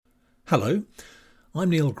Hello, I'm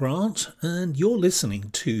Neil Grant and you're listening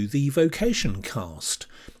to the Vocation Cast,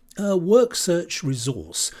 a work search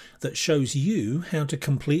resource that shows you how to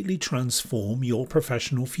completely transform your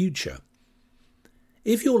professional future.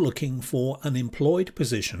 If you're looking for an employed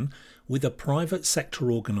position with a private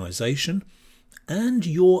sector organisation and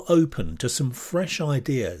you're open to some fresh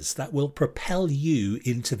ideas that will propel you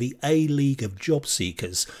into the A-League of job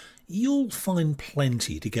seekers, you'll find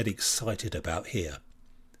plenty to get excited about here.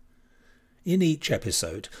 In each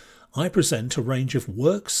episode, I present a range of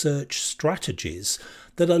work search strategies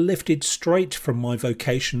that are lifted straight from my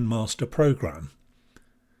Vocation Master programme.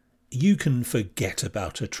 You can forget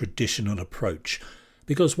about a traditional approach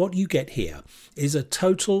because what you get here is a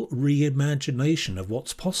total reimagination of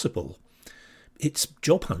what's possible. It's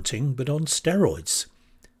job hunting but on steroids.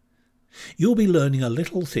 You'll be learning a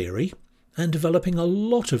little theory and developing a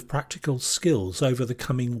lot of practical skills over the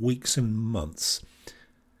coming weeks and months.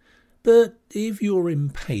 But if you're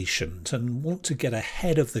impatient and want to get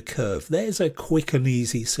ahead of the curve, there's a quick and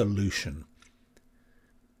easy solution.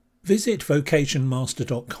 Visit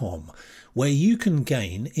vocationmaster.com, where you can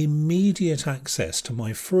gain immediate access to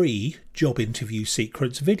my free Job Interview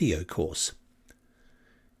Secrets video course.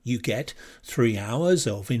 You get 3 hours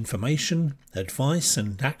of information, advice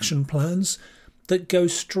and action plans that go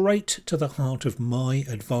straight to the heart of my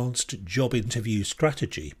advanced job interview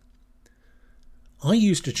strategy. I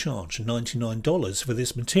used to charge $99 for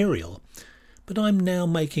this material, but I'm now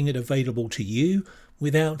making it available to you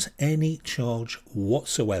without any charge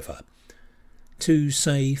whatsoever, to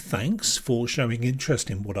say thanks for showing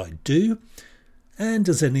interest in what I do and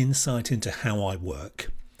as an insight into how I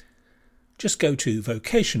work. Just go to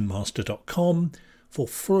vocationmaster.com for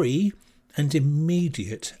free and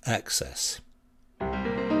immediate access.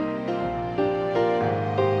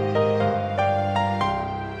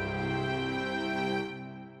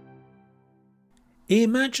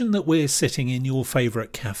 Imagine that we're sitting in your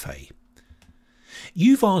favourite cafe.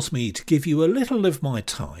 You've asked me to give you a little of my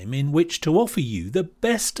time in which to offer you the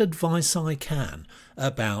best advice I can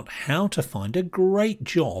about how to find a great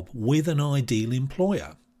job with an ideal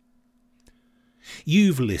employer.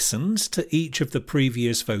 You've listened to each of the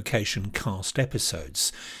previous Vocation Cast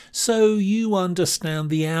episodes, so you understand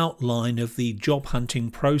the outline of the job hunting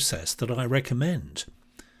process that I recommend.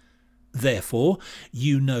 Therefore,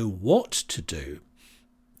 you know what to do.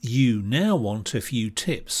 You now want a few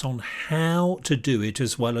tips on how to do it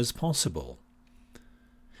as well as possible.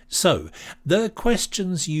 So, the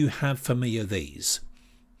questions you have for me are these.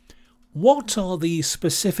 What are the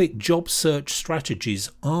specific job search strategies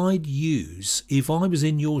I'd use if I was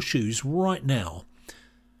in your shoes right now?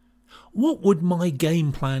 What would my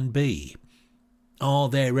game plan be? Are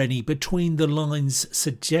there any between the lines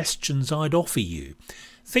suggestions I'd offer you?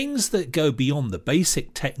 Things that go beyond the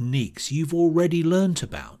basic techniques you've already learnt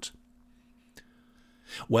about.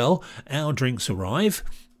 Well, our drinks arrive,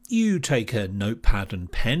 you take a notepad and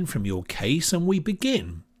pen from your case and we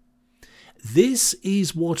begin. This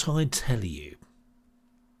is what I tell you.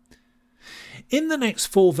 In the next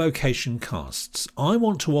 4 Vocation Casts, I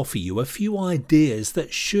want to offer you a few ideas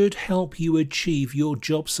that should help you achieve your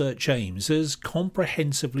job search aims as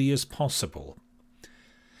comprehensively as possible.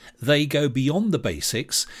 They go beyond the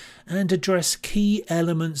basics and address key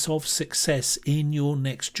elements of success in your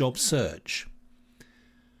next job search.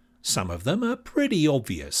 Some of them are pretty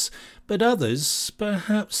obvious, but others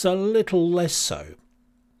perhaps a little less so.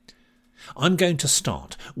 I'm going to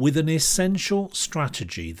start with an essential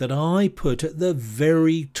strategy that I put at the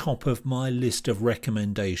very top of my list of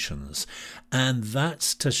recommendations, and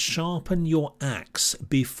that's to sharpen your axe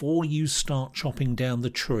before you start chopping down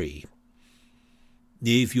the tree.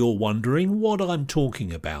 If you're wondering what I'm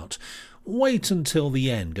talking about, wait until the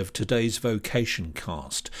end of today's Vocation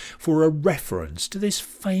Cast for a reference to this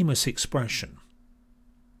famous expression.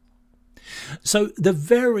 So the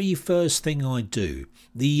very first thing I'd do,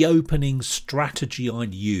 the opening strategy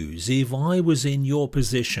I'd use if I was in your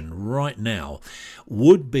position right now,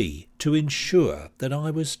 would be to ensure that I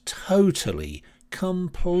was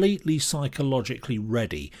completely psychologically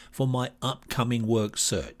ready for my upcoming work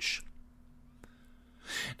search.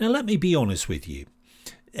 Now let me be honest with you.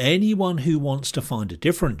 Anyone who wants to find a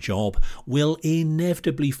different job will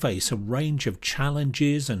inevitably face a range of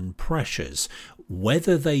challenges and pressures,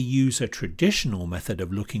 whether they use a traditional method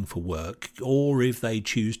of looking for work or if they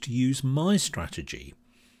choose to use my strategy.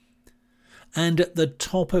 And at the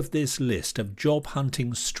top of this list of job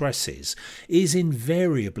hunting stresses is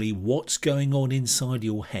invariably what's going on inside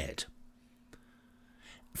your head.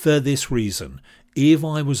 For this reason, if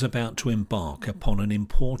I was about to embark upon an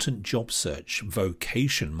important job search,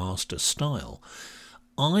 Vocation Master style,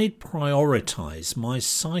 I'd prioritise my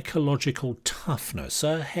psychological toughness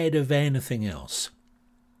ahead of anything else.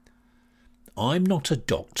 I'm not a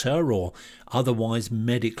doctor or otherwise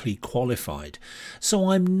medically qualified,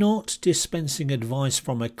 so I'm not dispensing advice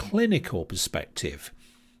from a clinical perspective.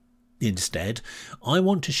 Instead, I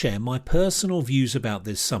want to share my personal views about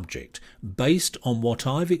this subject based on what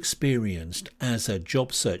I've experienced as a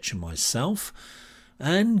job searcher myself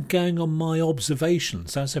and going on my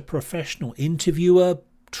observations as a professional interviewer,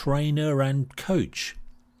 trainer and coach.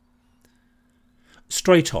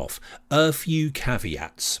 Straight off, a few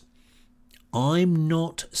caveats. I'm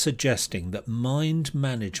not suggesting that mind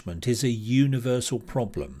management is a universal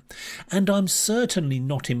problem, and I'm certainly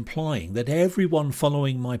not implying that everyone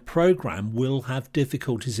following my program will have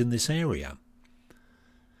difficulties in this area.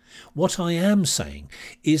 What I am saying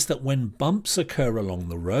is that when bumps occur along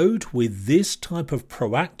the road with this type of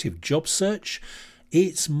proactive job search,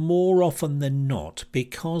 it's more often than not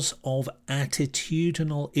because of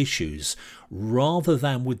attitudinal issues rather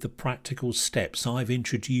than with the practical steps I've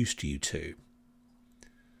introduced you to.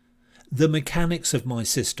 The mechanics of my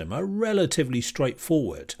system are relatively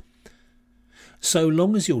straightforward. So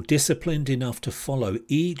long as you're disciplined enough to follow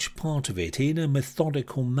each part of it in a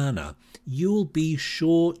methodical manner, you'll be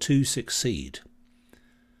sure to succeed.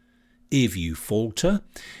 If you falter,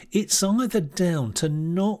 it's either down to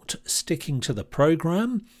not sticking to the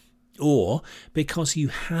program or because you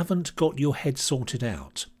haven't got your head sorted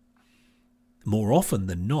out. More often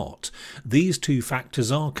than not, these two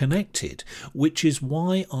factors are connected, which is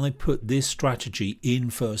why I put this strategy in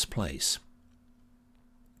first place.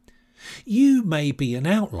 You may be an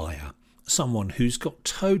outlier, someone who's got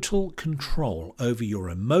total control over your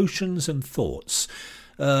emotions and thoughts,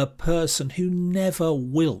 a person who never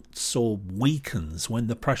wilts or weakens when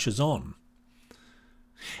the pressure's on.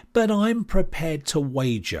 But I'm prepared to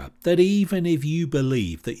wager that even if you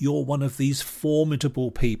believe that you're one of these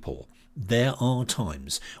formidable people, there are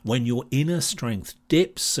times when your inner strength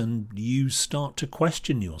dips and you start to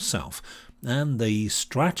question yourself and the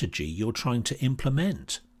strategy you're trying to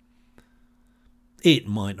implement. It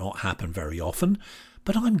might not happen very often,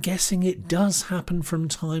 but I'm guessing it does happen from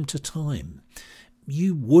time to time.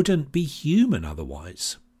 You wouldn't be human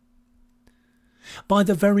otherwise. By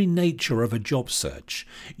the very nature of a job search,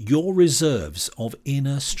 your reserves of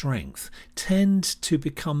inner strength tend to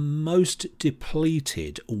become most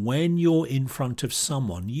depleted when you're in front of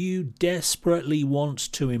someone you desperately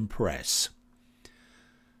want to impress.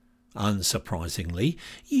 Unsurprisingly,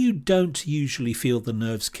 you don't usually feel the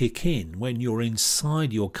nerves kick in when you're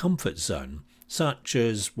inside your comfort zone, such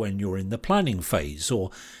as when you're in the planning phase or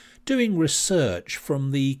doing research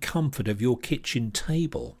from the comfort of your kitchen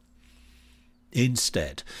table.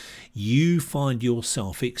 Instead, you find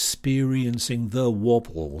yourself experiencing the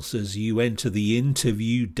wobbles as you enter the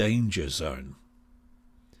interview danger zone.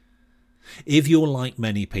 If you're like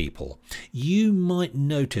many people, you might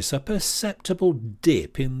notice a perceptible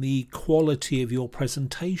dip in the quality of your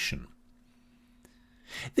presentation.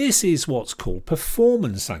 This is what's called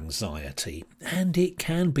performance anxiety, and it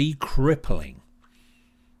can be crippling.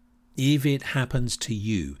 If it happens to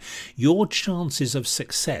you, your chances of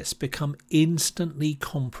success become instantly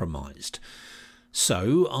compromised.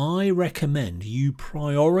 So I recommend you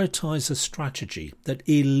prioritise a strategy that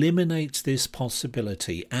eliminates this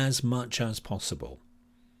possibility as much as possible.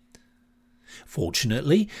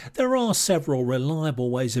 Fortunately, there are several reliable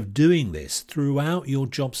ways of doing this throughout your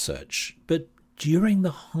job search, but during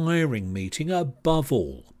the hiring meeting above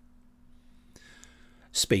all.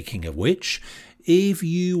 Speaking of which, if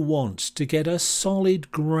you want to get a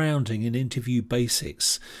solid grounding in interview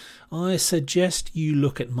basics, I suggest you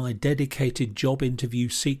look at my dedicated Job Interview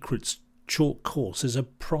Secrets short course as a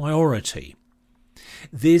priority.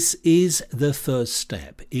 This is the first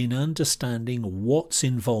step in understanding what's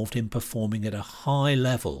involved in performing at a high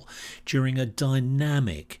level during a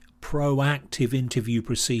dynamic, proactive interview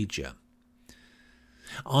procedure.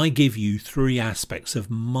 I give you 3 aspects of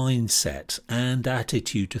mindset and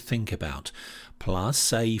attitude to think about,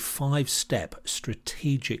 plus a 5-step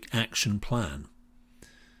strategic action plan.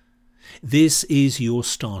 This is your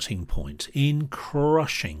starting point in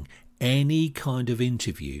crushing any kind of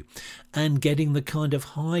interview and getting the kind of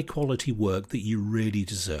high-quality work that you really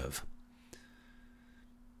deserve.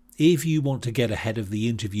 If you want to get ahead of the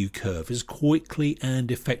interview curve as quickly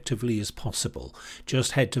and effectively as possible,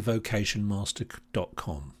 just head to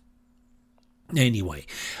vocationmaster.com. Anyway,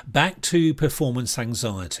 back to performance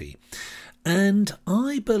anxiety. And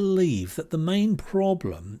I believe that the main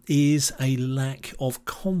problem is a lack of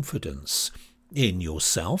confidence in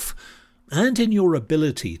yourself and in your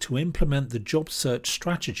ability to implement the job search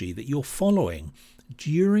strategy that you're following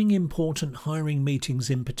during important hiring meetings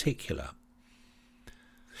in particular.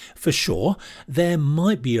 For sure, there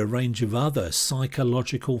might be a range of other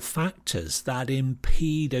psychological factors that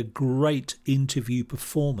impede a great interview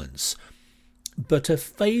performance, but a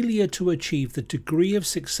failure to achieve the degree of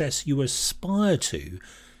success you aspire to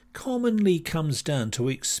commonly comes down to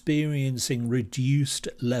experiencing reduced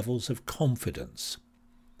levels of confidence.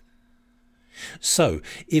 So,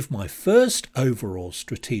 if my first overall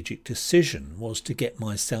strategic decision was to get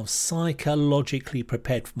myself psychologically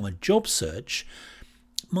prepared for my job search,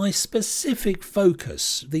 my specific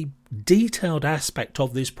focus, the detailed aspect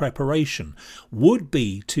of this preparation, would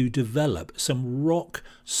be to develop some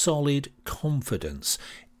rock-solid confidence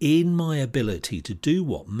in my ability to do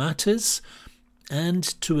what matters and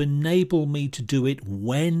to enable me to do it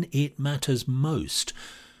when it matters most.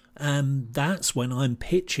 And that's when I'm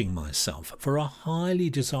pitching myself for a highly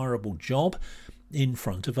desirable job in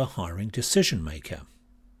front of a hiring decision maker.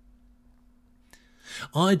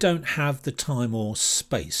 I don't have the time or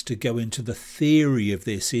space to go into the theory of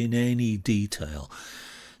this in any detail,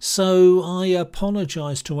 so I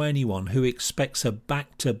apologise to anyone who expects a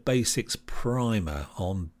back-to-basics primer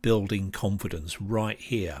on building confidence right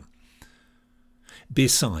here.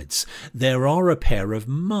 Besides, there are a pair of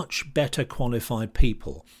much better qualified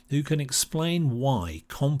people who can explain why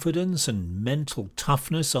confidence and mental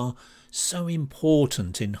toughness are so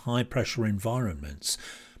important in high-pressure environments,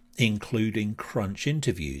 including crunch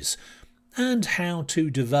interviews, and how to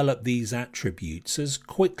develop these attributes as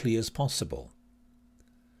quickly as possible.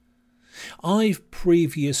 I've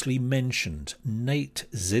previously mentioned Nate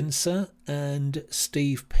Zinsser and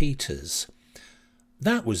Steve Peters.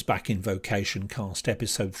 That was back in Vocation Cast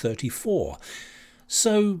episode 34,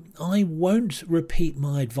 so I won't repeat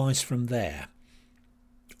my advice from there.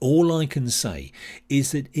 All I can say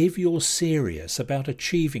is that if you're serious about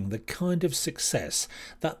achieving the kind of success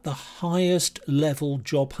that the highest level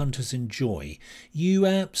job hunters enjoy, you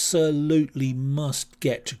absolutely must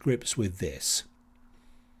get to grips with this.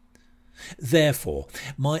 Therefore,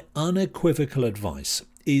 my unequivocal advice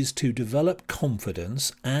is to develop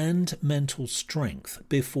confidence and mental strength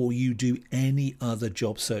before you do any other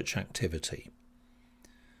job search activity.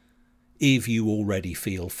 If you already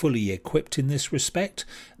feel fully equipped in this respect,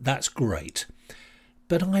 that's great.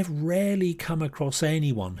 But I've rarely come across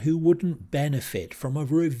anyone who wouldn't benefit from a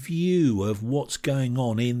review of what's going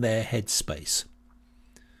on in their headspace.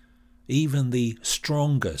 Even the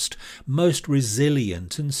strongest, most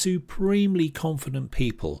resilient and supremely confident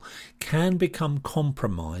people can become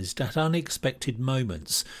compromised at unexpected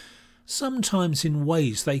moments, sometimes in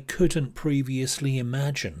ways they couldn't previously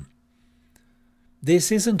imagine.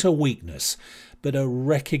 This isn't a weakness, but a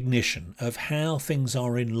recognition of how things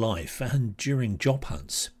are in life and during job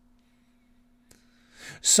hunts.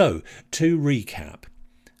 So, to recap,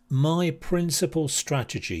 my principal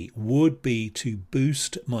strategy would be to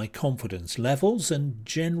boost my confidence levels and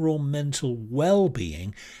general mental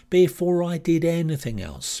well-being before I did anything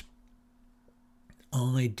else.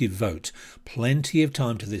 I devote plenty of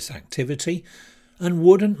time to this activity and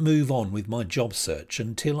wouldn't move on with my job search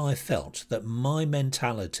until I felt that my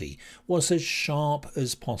mentality was as sharp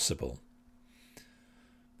as possible.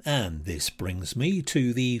 And this brings me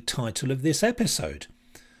to the title of this episode.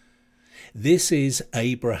 This is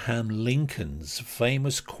Abraham Lincoln's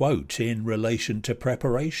famous quote in relation to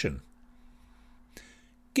preparation.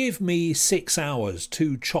 "Give me 6 hours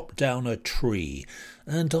to chop down a tree,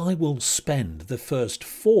 and I will spend the first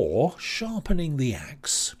 4 sharpening the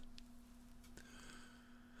axe."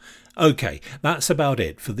 Okay, that's about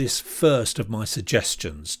it for this first of my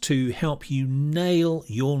suggestions to help you nail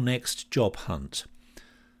your next job hunt.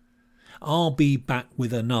 I'll be back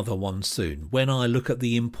with another one soon when I look at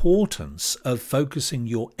the importance of focusing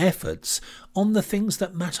your efforts on the things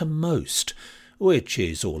that matter most, which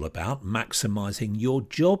is all about maximising your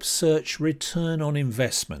job search return on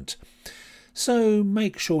investment. So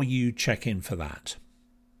make sure you check in for that.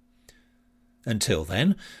 Until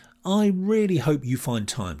then, I really hope you find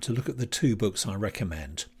time to look at the 2 books I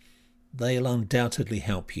recommend. They'll undoubtedly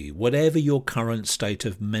help you, whatever your current state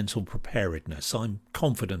of mental preparedness. I'm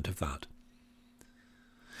confident of that.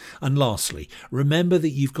 And lastly, remember that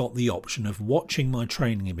you've got the option of watching my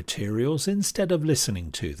training materials instead of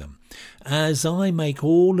listening to them, as I make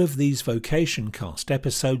all of these Vocation Cast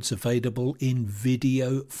episodes available in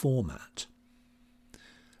video format.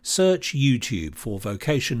 Search YouTube for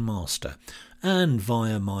Vocation Master, and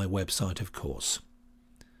via my website, of course.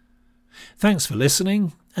 Thanks for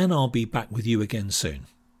listening, and I'll be back with you again soon.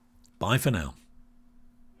 Bye for now.